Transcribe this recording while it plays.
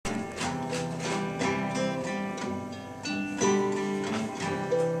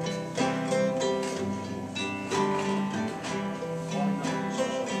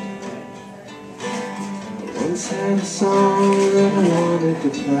always had a song that I wanted to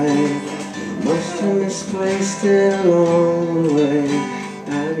play. Must have misplaced it along the way.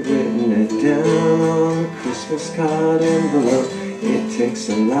 I'd written it down on a Christmas card envelope. It takes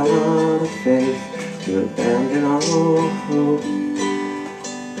a lot of faith to abandon all hope.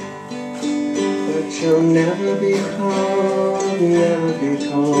 But you'll never be cold, never be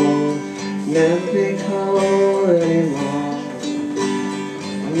cold, never be cold anymore.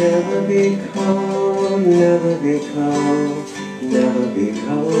 Never be cold, never be cold, never be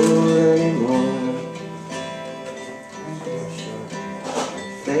cold anymore.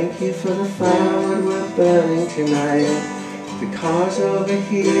 Thank you for the firewood we're burning tonight. The car's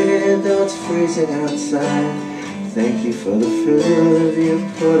overheated, though it's freezing outside. Thank you for the food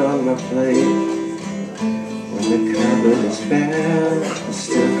you've put on my plate. When the cupboard is bare, there's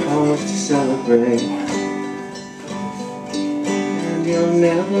still cause to celebrate. And you'll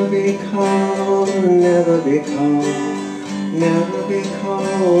never be cold, never be cold, never be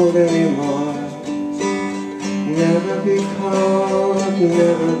cold anymore. Never be cold,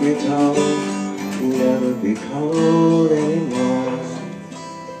 never be cold, never be cold anymore.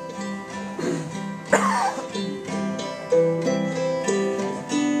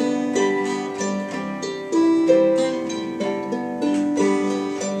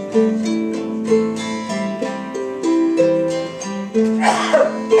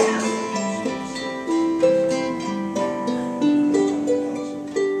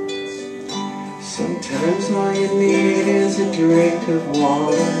 Sometimes all you need is a drink of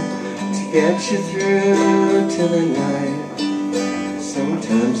water to get you through to the night.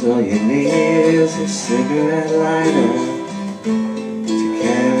 Sometimes all you need is a cigarette lighter to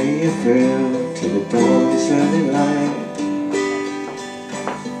carry you through to the dawn's early light.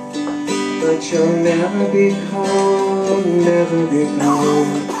 But you'll never be cold, never be cold,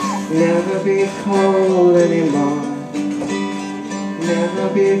 never be cold anymore. Never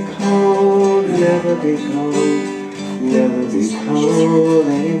be cold, never be cold, never be cold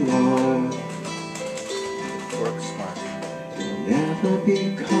anymore. Work smart. Never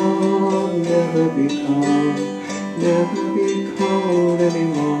be cold, never be cold, never be cold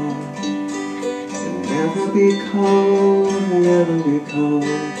anymore. And never be cold, never be cold,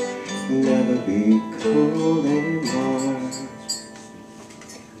 never be cold anymore.